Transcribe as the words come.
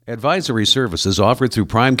Advisory services offered through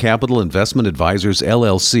Prime Capital Investment Advisors,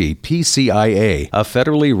 LLC, PCIA, a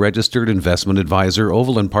federally registered investment advisor,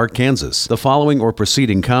 Overland Park, Kansas. The following or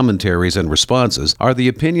preceding commentaries and responses are the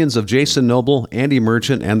opinions of Jason Noble, Andy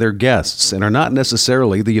Merchant, and their guests, and are not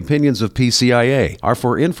necessarily the opinions of PCIA, are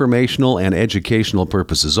for informational and educational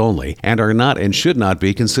purposes only, and are not and should not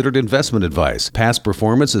be considered investment advice. Past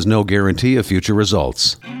performance is no guarantee of future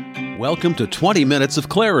results. Welcome to 20 Minutes of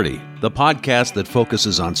Clarity, the podcast that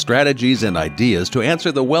focuses on strategies and ideas to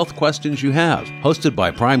answer the wealth questions you have. Hosted by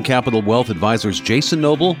Prime Capital Wealth Advisors Jason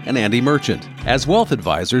Noble and Andy Merchant. As wealth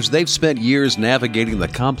advisors, they've spent years navigating the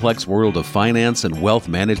complex world of finance and wealth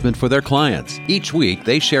management for their clients. Each week,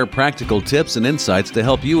 they share practical tips and insights to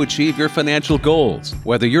help you achieve your financial goals.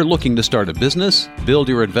 Whether you're looking to start a business, build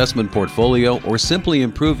your investment portfolio, or simply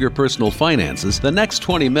improve your personal finances, the next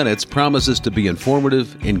 20 minutes promises to be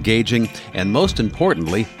informative, engaging, and most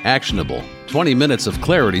importantly, actionable. 20 Minutes of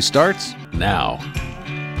Clarity starts now.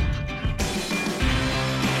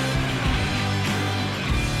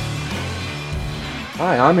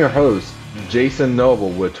 Hi, I'm your host, Jason Noble,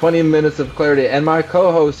 with 20 Minutes of Clarity, and my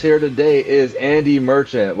co-host here today is Andy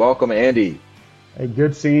Merchant. Welcome, Andy. Hey,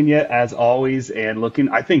 good seeing you as always, and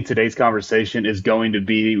I think today's conversation is going to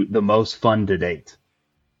be the most fun to date.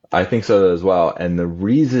 I think so as well, and the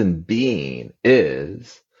reason being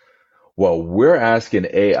is, well, we're asking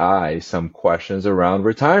AI some questions around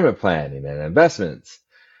retirement planning and investments,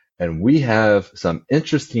 and we have some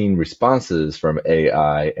interesting responses from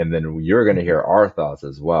AI, and then you're going to hear our thoughts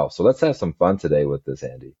as well. So let's have some fun today with this,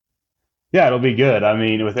 Andy. Yeah, it'll be good. I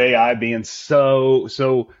mean, with AI being so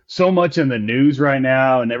much in the news right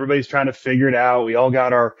now, and everybody's trying to figure it out. We all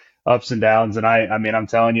got our ups and downs, and I mean, I'm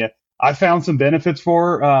telling you, I found some benefits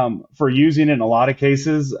for using it in a lot of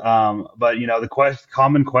cases. But you know, the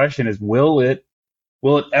common question is, will it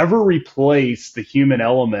ever replace the human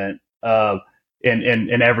element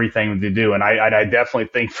in everything they do? And I definitely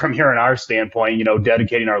think from here in our standpoint, you know,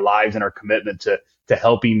 dedicating our lives and our commitment to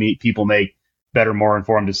helping people make better, more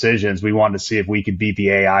informed decisions, we wanted to see if we could beat the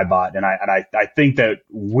AI bot. And I think that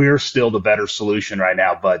we're still the better solution right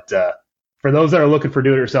now. But for those that are looking for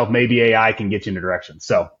do-it-yourself, maybe AI can get you in a direction.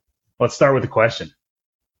 So let's start with the question.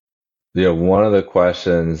 Yeah, one of the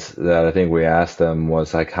questions that I think we asked them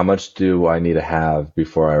was like, how much do I need to have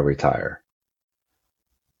before I retire?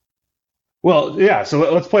 Well, yeah, so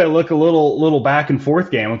let's play a little back and forth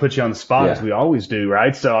game. I'll put you on the spot as we always do,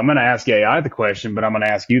 right? So I'm going to ask AI the question, but I'm going to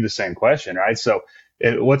ask you the same question, right? So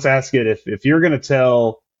let's ask it if you're going to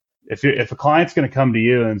tell, if a client's going to come to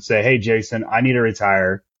you and say, hey, Jason, I need to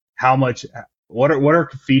retire, how much, what are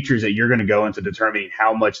features that you're going to go into determining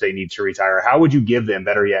how much they need to retire? How would you give them,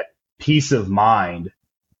 better yet, peace of mind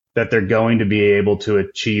that they're going to be able to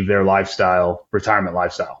achieve their retirement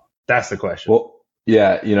lifestyle? That's the question. Well,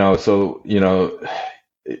 yeah,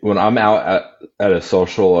 when I'm out at a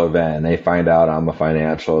social event and they find out I'm a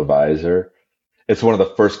financial advisor, it's one of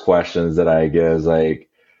the first questions that I get is like,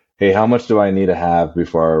 hey, how much do I need to have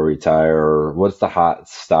before I retire? Or what's the hot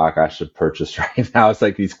stock I should purchase right now? It's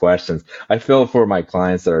like these questions. I feel for my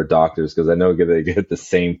clients that are doctors because I know they get the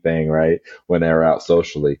same thing, right, when they're out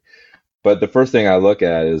socially. But the first thing I look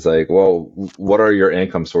at is like, well, what are your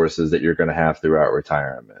income sources that you're going to have throughout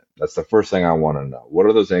retirement? That's the first thing I want to know. What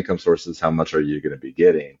are those income sources? How much are you going to be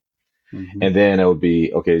getting? Mm-hmm. And then it would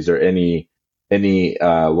be, okay, is there any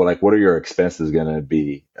what are your expenses going to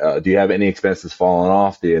be? Do you have any expenses falling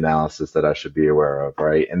off the analysis that I should be aware of,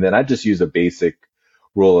 right? And then I just use a basic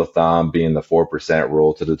rule of thumb, being the 4%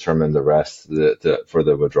 rule, to determine the rest for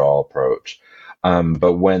the withdrawal approach.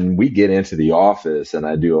 But when we get into the office and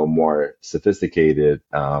I do a more sophisticated,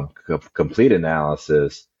 complete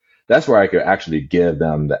analysis, that's where I could actually give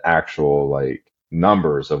them the actual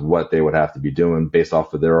numbers of what they would have to be doing based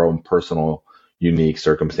off of their own personal, unique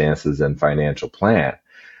circumstances and financial plan.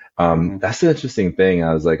 That's the interesting thing.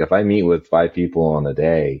 I was like, if I meet with 5 people on a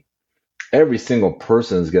day, every single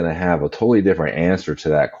person is going to have a totally different answer to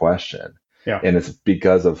that question. Yeah. And it's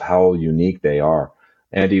because of how unique they are.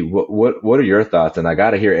 Andy, what are your thoughts? And I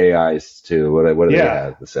got to hear AI's too. What do they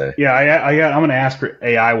have to say? Yeah, I'm going to ask for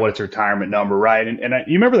AI what its retirement number, right? And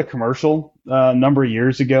you remember the commercial number of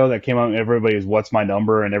years ago that came out and everybody was, what's my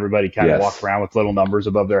number? And everybody kind of walked around with little numbers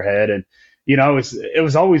above their head. And, you know, it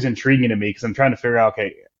was always intriguing to me because I'm trying to figure out,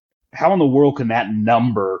 okay, how in the world can that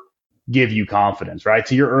number give you confidence, right?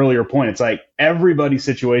 To your earlier point, it's like everybody's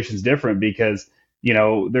situation is different because, you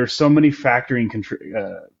know, there's so many factoring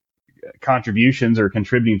contributions or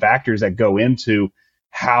contributing factors that go into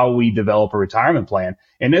how we develop a retirement plan.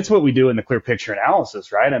 And that's what we do in the clear picture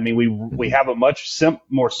analysis, right? I mean, we have a much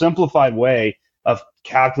more simplified way of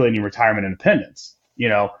calculating retirement independence.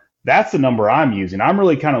 That's the number I'm using. I'm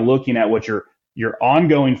really kind of looking at what your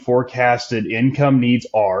ongoing forecasted income needs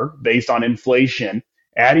are based on inflation,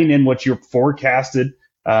 adding in what your forecasted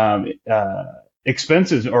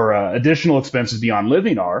expenses or additional expenses beyond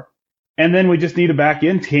living are. And then we just need to back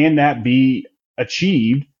in, can that be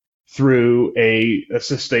achieved through a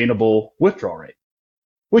sustainable withdrawal rate?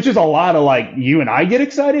 Which is a lot of like you and I get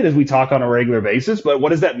excited as we talk on a regular basis, but what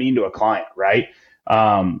does that mean to a client, right?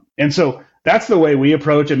 And so that's the way we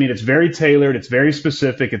approach. I mean, it's very tailored, it's very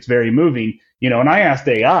specific, it's very moving. And I asked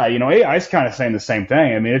AI, AI is kind of saying the same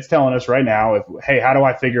thing. I mean, it's telling us right now, hey, how do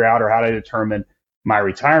I figure out or how do I determine my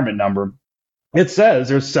retirement number? It says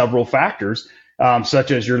there's several factors,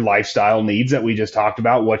 such as your lifestyle needs that we just talked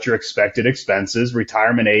about, what your expected expenses,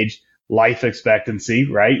 retirement age, life expectancy,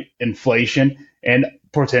 right? Inflation, and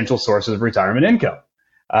potential sources of retirement income.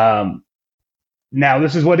 Now,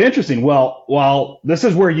 this is what's interesting. Well, this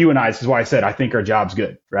is where this is why I said I think our job's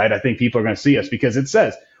good, right? I think people are going to see us because it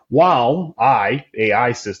says, while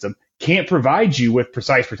AI system, can't provide you with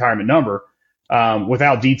precise retirement number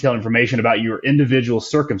without detailed information about your individual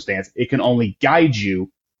circumstance, it can only guide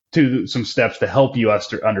you to some steps to help you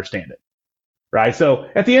understand it, right? So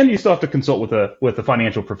at the end, you still have to consult with a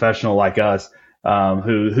financial professional like us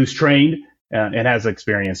who's trained and has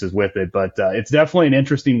experiences with it. But it's definitely an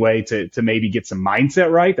interesting way to maybe get some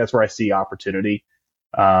mindset right. That's where I see opportunity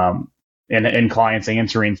and clients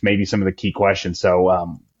answering maybe some of the key questions.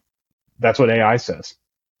 So that's what AI says.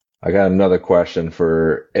 I got another question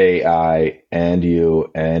for AI and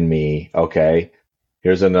you and me. Okay,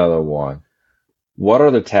 here's another one. What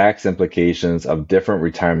are the tax implications of different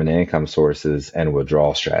retirement income sources and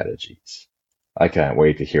withdrawal strategies? I can't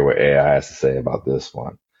wait to hear what AI has to say about this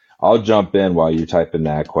one. I'll jump in while you type in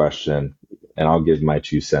that question, and I'll give my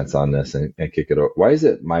 2 cents on this and kick it over. Why is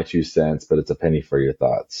it my 2 cents, but it's a penny for your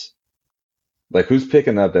thoughts? Like, who's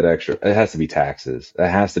picking up that extra? It has to be taxes. It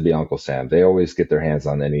has to be Uncle Sam. They always get their hands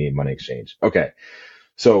on any money exchange. Okay,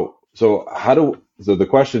 so the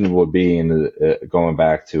question would be, and going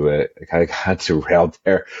back to it, I kind of got derailed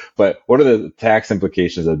there. But what are the tax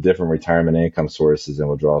implications of different retirement income sources and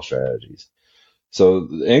withdrawal strategies? So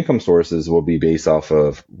the income sources will be based off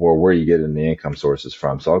of where you get in the income sources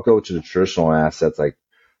from. So I'll go to the traditional assets like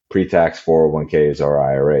pre-tax 401ks or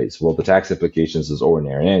IRAs. Well, the tax implications is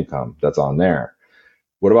ordinary income. That's on there.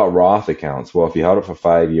 What about Roth accounts? Well, if you held it for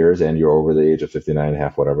 5 years and you're over the age of 59 and a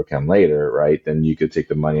half, whatever come later, right, then you could take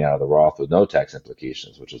the money out of the Roth with no tax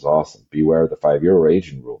implications, which is awesome. Beware of the 5-year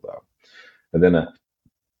aging rule, though. And then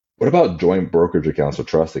what about joint brokerage accounts or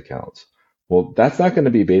trust accounts? Well, that's not going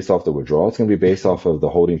to be based off the withdrawal. It's going to be based off of the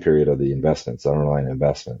holding period of the investments, the underlying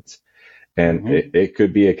investments. And it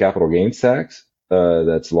could be a capital gains tax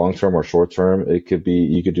that's long-term or short-term. It could be,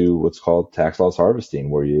 you could do what's called tax loss harvesting,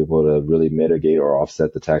 where you're able to really mitigate or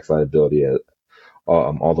offset the tax liability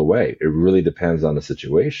all the way. It really depends on the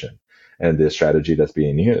situation and the strategy that's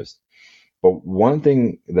being used. But one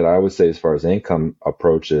thing that I would say as far as income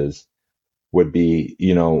approaches would be,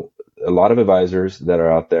 a lot of advisors that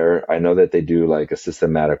are out there, I know that they do like a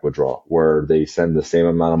systematic withdrawal where they send the same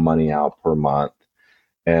amount of money out per month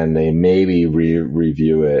and they maybe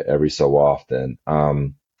review it every so often.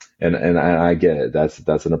 And I get it.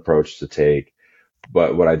 That's an approach to take.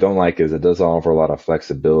 But what I don't like is it does offer a lot of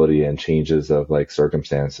flexibility and changes of like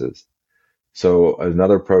circumstances. So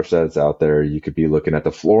another approach that's out there, you could be looking at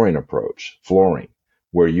the flooring approach,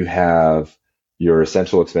 where you have your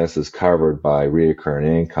essential expenses covered by reoccurring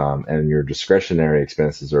income and your discretionary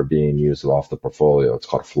expenses are being used off the portfolio. It's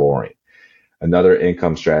called flooring. Another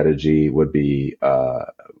income strategy would be a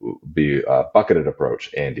bucketed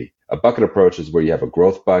approach, Andy. A bucket approach is where you have a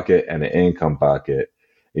growth bucket and an income bucket,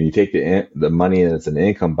 and you take the money that's in the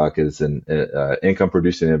income buckets and income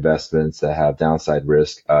producing investments that have downside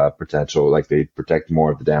risk potential, like they protect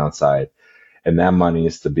more of the downside, and that money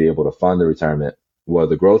is to be able to fund the retirement. Well,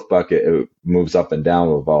 the growth bucket, it moves up and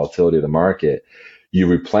down with volatility of the market. You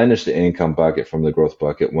replenish the income bucket from the growth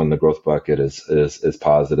bucket when the growth bucket is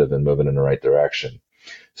positive and moving in the right direction.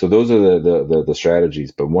 So those are the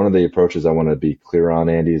strategies. But one of the approaches I want to be clear on,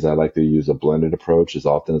 Andy, is I like to use a blended approach as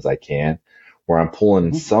often as I can, where I'm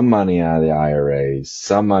pulling some money out of the IRAs,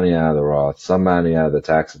 some money out of the Roth, some money out of the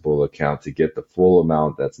taxable account to get the full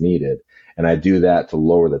amount that's needed. And I do that to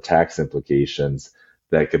lower the tax implications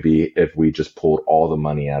that could be if we just pulled all the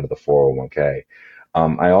money out of the 401k.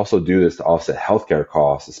 I also do this to offset healthcare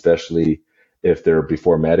costs, especially if they're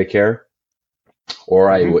before Medicare,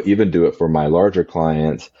 or I will even do it for my larger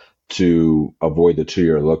clients to avoid the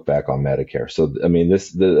 2-year look back on Medicare. So, I mean,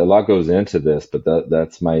 a lot goes into this, but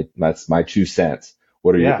that's my 2 cents.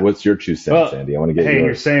 Yeah. What's your 2 cents, Well, Andy? I want to get hey, and you're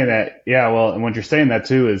yours. saying that, yeah. Well, and what you're saying that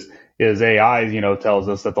too is AI, tells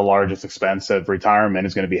us that the largest expense of retirement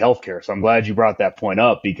is going to be healthcare. So I'm glad you brought that point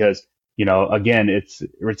up because, again, it's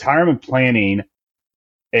retirement planning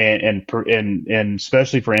and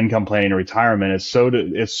especially for income planning and retirement is so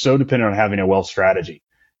dependent on having a wealth strategy.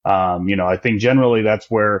 I think generally that's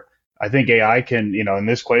where I think AI can, in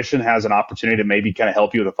this question has an opportunity to maybe kind of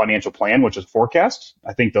help you with a financial plan, which is forecast.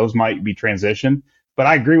 I think those might be transitioned, but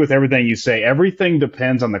I agree with everything you say. Everything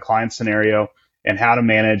depends on the client scenario and how to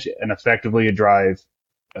manage and effectively drive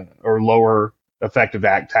or lower effective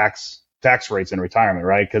tax rates in retirement,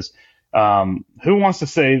 right? Because who wants to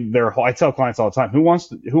say I tell clients all the time, who wants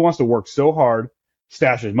to work so hard,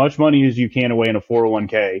 stash as much money as you can away in a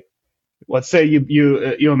 401k. Let's say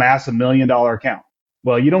you amass $1 million account.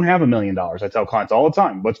 Well, you don't have $1 million. I tell clients all the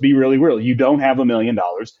time, let's be really real. You don't have $1 million.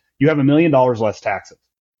 You have $1 million less taxes.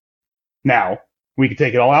 Now, we could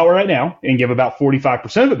take it all out right now and give about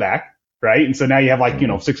 45% of it back, right? And so now you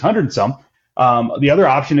have 600 some. The other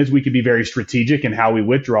option is we could be very strategic in how we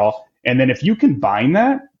withdraw. And then if you combine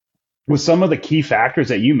that with some of the key factors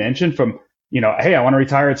that you mentioned from, hey, I want to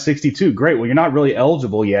retire at 62. Great. Well, you're not really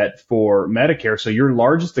eligible yet for Medicare. So your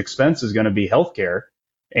largest expense is going to be healthcare.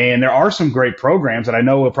 And there are some great programs that I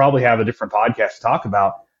know we'll probably have a different podcast to talk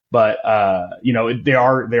about, but, they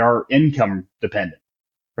are income dependent,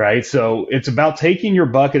 right? So it's about taking your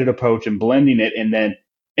bucketed approach and blending it and then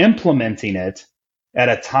implementing it at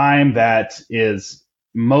a time that is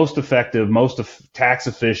most effective, tax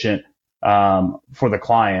efficient, for the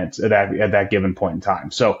client at that given point in time.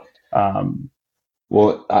 So,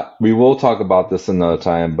 we will talk about this another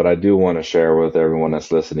time, but I do want to share with everyone that's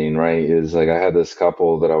listening, right? Is like I had this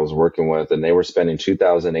couple that I was working with, and they were spending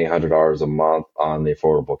 $2,800 a month on the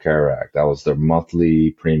Affordable Care Act. That was their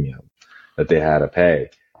monthly premium that they had to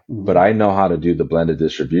pay. But I know how to do the blended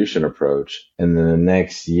distribution approach. And then the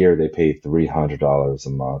next year they paid $300 a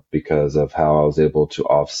month because of how I was able to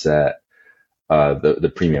offset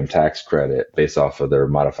the premium tax credit based off of their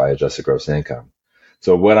modified adjusted gross income.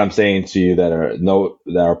 So what I'm saying to you that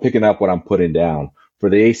are picking up what I'm putting down for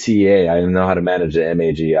the ACA, I know how to manage the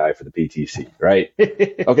MAGI for the PTC, right?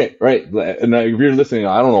 Okay, right. And if you're listening,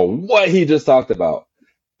 I don't know what he just talked about.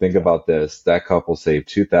 Think about this. That couple saved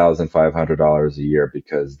 $2,500 a year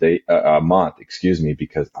a month,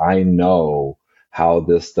 because I know how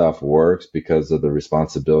this stuff works because of the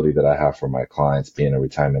responsibility that I have for my clients being a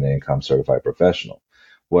retirement income certified professional.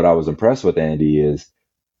 What I was impressed with, Andy, is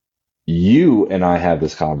you and I had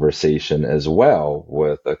this conversation as well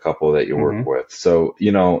with a couple that you work with. So,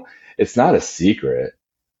 it's not a secret.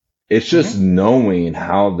 It's just knowing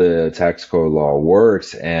how the tax code law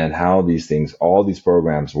works and how all these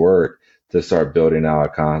programs work to start building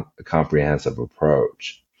out a comprehensive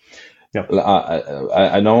approach. Yep.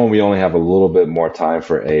 I know we only have a little bit more time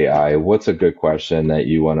for AI. What's a good question that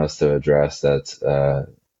you want us to address that's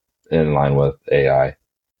in line with AI?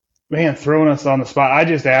 Man, throwing us on the spot. I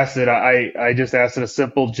just asked it. I just asked it a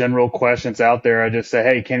simple general questions out there. I just say,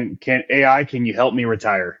 hey, can AI, can you help me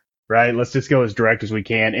retire? Right? Let's just go as direct as we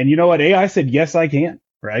can. And you know what? AI said, yes, I can.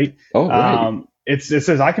 Right? Oh, right. It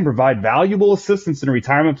says I can provide valuable assistance in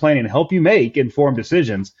retirement planning and help you make informed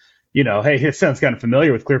decisions. Hey, it sounds kind of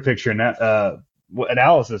familiar with clear picture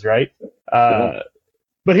analysis, right? But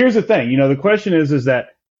here's the thing. The question is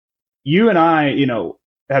that you and I,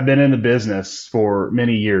 have been in the business for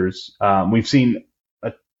many years. We've seen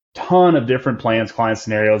a ton of different plans, client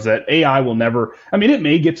scenarios that AI will never, it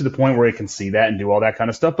may get to the point where it can see that and do all that kind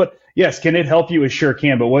of stuff. But yes, can it help you? It sure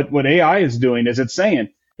can. But what AI is doing is it's saying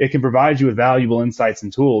it can provide you with valuable insights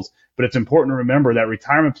and tools. But it's important to remember that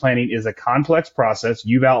retirement planning is a complex process.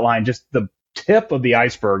 You've outlined just the tip of the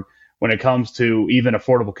iceberg when it comes to even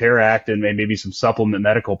Affordable Care Act and maybe some supplement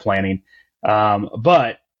medical planning.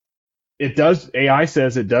 But AI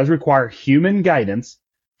says it does require human guidance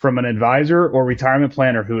from an advisor or retirement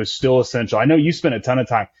planner who is still essential. I know you spent a ton of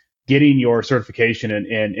time getting your certification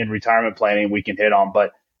in retirement planning we can hit on,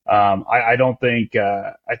 but I don't think,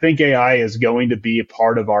 I think AI is going to be a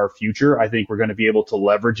part of our future. I think we're going to be able to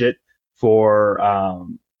leverage it for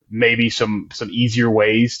maybe some easier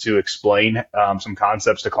ways to explain some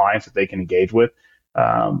concepts to clients that they can engage with.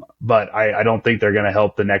 But I don't think they're going to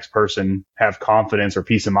help the next person have confidence or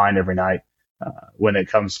peace of mind every night when it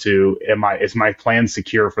comes to, is my plan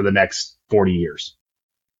secure for the next 40 years?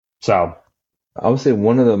 So I would say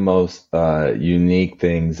one of the most unique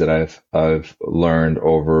things that I've learned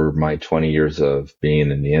over my 20 years of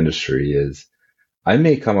being in the industry is I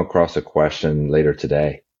may come across a question later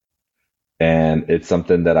today, and it's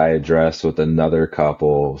something that I addressed with another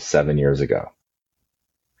couple 7 years ago.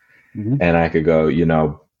 Hmm. And I could go,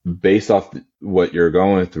 based off what you're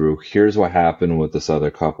going through, here's what happened with this other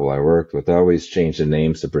couple I worked with. I always change the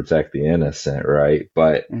names to protect the innocent, right?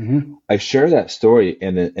 But Hmm. I share that story,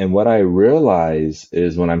 and what I realize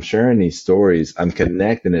is when I'm sharing these stories, I'm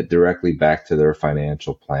connecting it directly back to their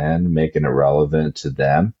financial plan, making it relevant to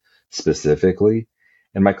them specifically.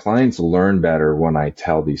 And my clients learn better when I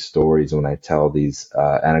tell these stories, when I tell these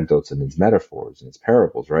anecdotes and these metaphors and these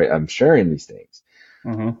parables, right? I'm sharing these things.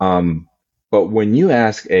 Hmm. Um, but when you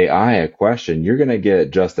ask AI a question, you're going to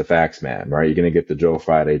get just the facts man, right? You're going to get the Joe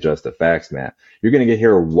Friday just the facts man. You're going to get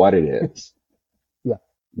hear what it is. Yeah.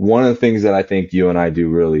 One of the things that I think you and I do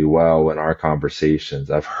really well in our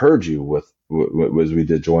conversations, I've heard you as we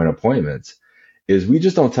did joint appointments, is we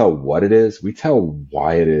just don't tell what it is. We tell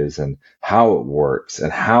why it is and how it works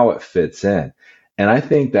and how it fits in. And I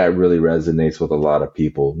think that really resonates with a lot of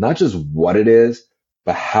people, not just what it is,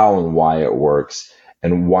 but how and why it works.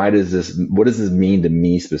 And what does this mean to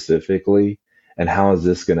me specifically? And how is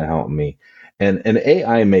this going to help me? And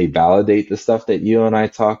AI may validate the stuff that you and I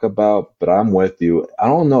talk about, but I'm with you. I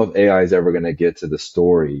don't know if AI is ever going to get to the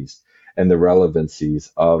stories and the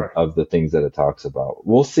relevancies of, Right. of the things that it talks about.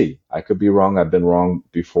 We'll see. I could be wrong. I've been wrong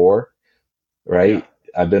before, Yeah. right?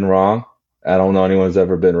 I've been wrong. I don't know anyone's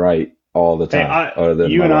ever been right all the Hey, time other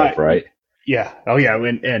than you my and wife, I, right? yeah. Oh, yeah.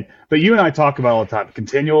 But you and I talk about all the time,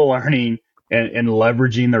 continual learning and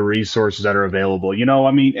leveraging the resources that are available.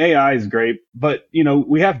 I mean, AI is great, but,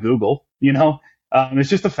 we have Google, it's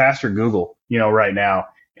just a faster Google, right now.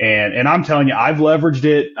 And I'm telling you, I've leveraged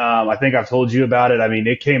it. I think I've told you about it. I mean,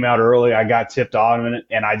 it came out early. I got tipped on it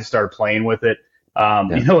and I just started playing with it.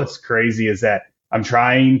 Yeah. What's crazy is that I'm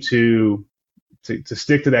trying to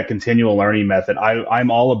stick to that continual learning method.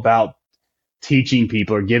 I'm all about teaching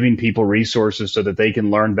people or giving people resources so that they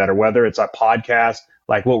can learn better, whether it's a podcast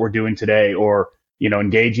like what we're doing today, or,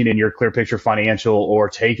 engaging in your Clear Picture Financial, or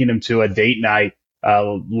taking them to a date night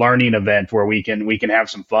learning event where we can have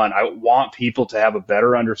some fun. I want people to have a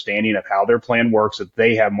better understanding of how their plan works so that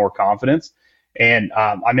they have more confidence. And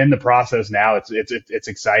I'm in the process now. It's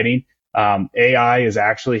exciting. AI is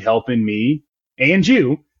actually helping me and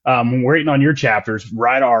you. We're waiting on your chapters.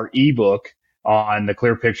 Write our ebook on the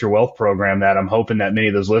Clear Picture Wealth Program that I'm hoping that many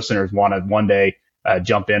of those listeners want to one day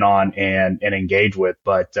jump in on and engage with.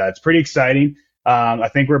 But it's pretty exciting. I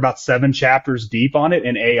think we're about 7 chapters deep on it,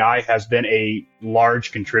 and AI has been a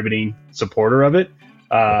large contributing supporter of it.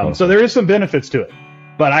 So there is some benefits to it,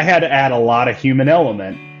 but I had to add a lot of human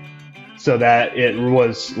element so that it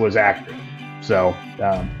was accurate. So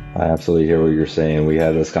I absolutely hear what you're saying. We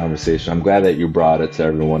had this conversation. I'm glad that you brought it to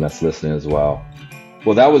everyone that's listening as well.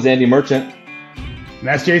 Well, that was Andy Merchant.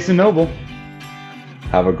 that's Jason Noble.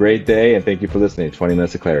 Have a great day, and thank you for listening to 20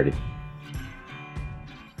 Minutes of Clarity.